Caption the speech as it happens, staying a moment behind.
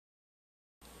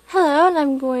one,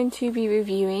 I'm going to be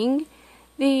reviewing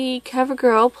the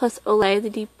CoverGirl plus Olay, the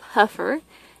Deep Puffer,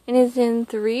 and it's in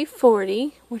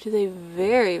 340, which is a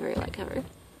very, very light cover,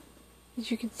 as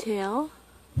you can tell.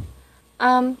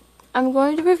 I'm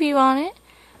going to review on it.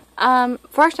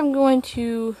 First, I'm going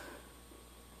to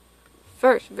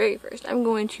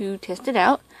test it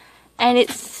out, and it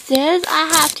says I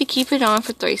have to keep it on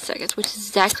for 30 seconds, which is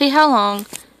exactly how long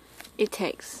it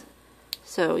takes.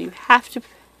 So you have to.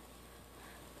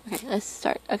 Okay, let's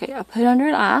start. Okay, I'll put it under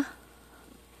an eye.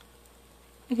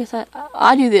 I guess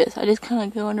I do this. I just kind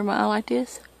of go under my eye like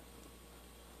this.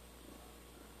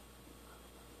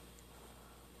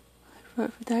 For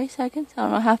 30 seconds. I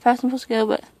don't know how fast I'm supposed to go,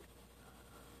 but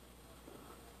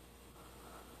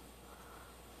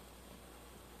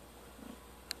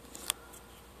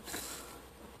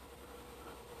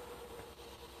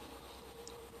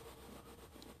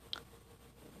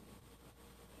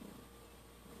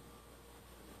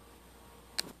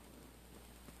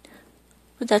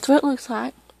that's what it looks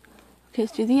like. Okay,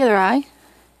 let's do the other eye.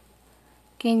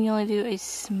 Again, you only do a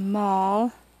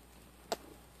small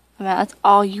amount. That's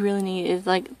all you really need, is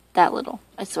like that little,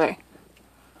 I swear.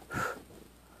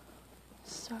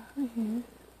 Start right here.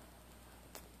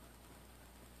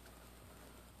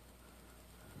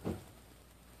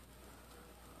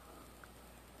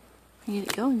 I get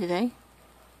it going today.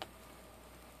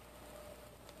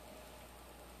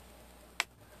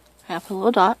 I put a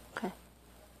little dot. Okay.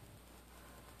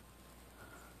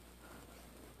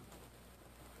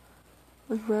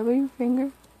 Just rub your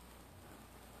finger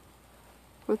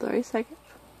for 30 seconds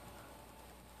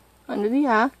under the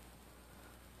eye.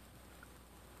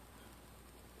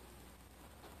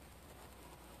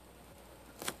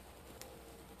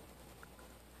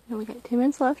 And we got 10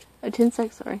 minutes left. 10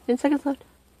 seconds, sorry. 10 seconds left.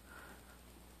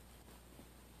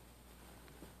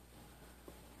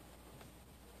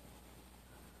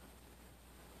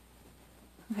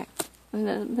 Okay.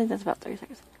 I think that's about 30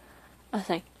 seconds. I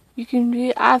say.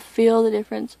 I feel the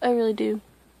difference. I really do.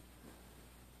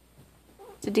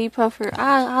 The Deep Puffer.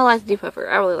 I like the Deep Puffer.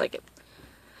 I really like it.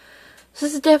 So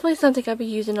this is definitely something I'll be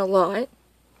using a lot.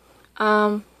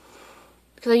 Because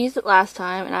I used it last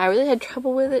time and I really had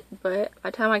trouble with it, but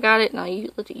by the time I got it and I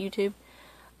looked at YouTube,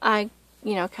 I,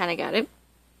 kind of got it.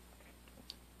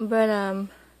 But,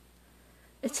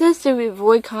 it says to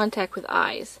avoid contact with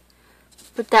eyes.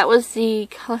 But that was the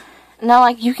color. Now,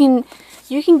 like, you can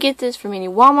get this from any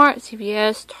Walmart,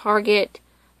 CVS, Target,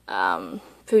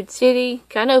 Food City.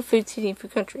 I know Food City and Food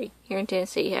Country here in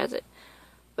Tennessee has it,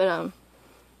 but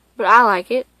I like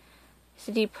it. It's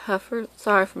a Deep Puffer.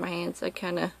 Sorry for my hands. I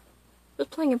kind of was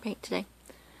playing in paint today.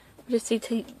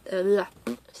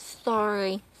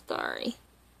 Sorry.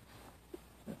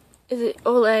 Is it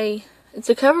Olay? It's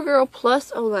a CoverGirl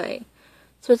plus Olay,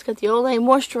 so it's got the Olay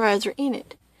moisturizer in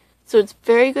it. So it's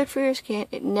very good for your skin.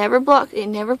 It never blocks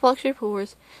your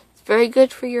pores. It's very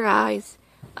good for your eyes.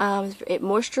 It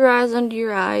moisturizes under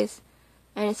your eyes,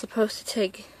 and it's supposed to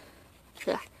take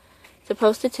the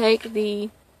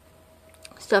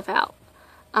stuff out.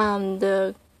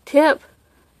 The tip,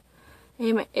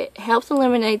 it helps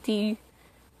eliminate the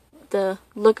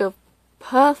look of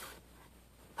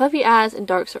puffy eyes and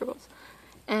dark circles,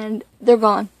 and they're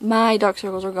gone. My dark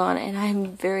circles are gone, and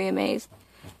I'm very amazed.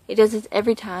 It does this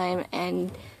every time,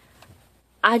 and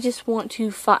I just want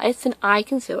to find. It's an eye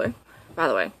concealer, by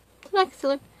the way. It's an eye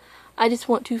concealer. I just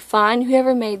want to find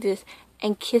whoever made this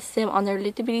and kiss them on their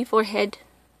little bitty forehead,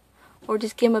 or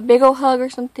just give them a big old hug or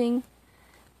something,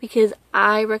 because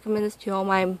I recommend this to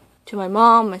my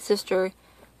mom, my sister.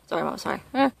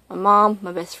 My mom,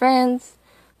 my best friends,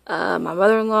 my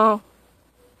mother-in-law.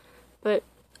 But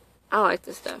I like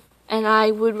this stuff, and I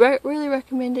would really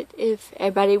recommend it if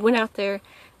everybody went out there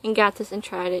and got this and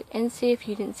tried it, and see if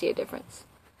you didn't see a difference.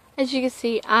 As you can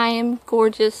see, I am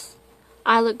gorgeous.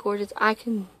 I look gorgeous. I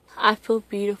feel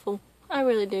beautiful. I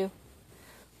really do.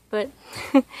 But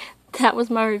that was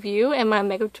my review and my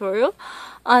makeup tutorial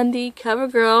on the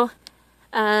CoverGirl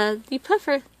Deep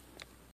Puffer.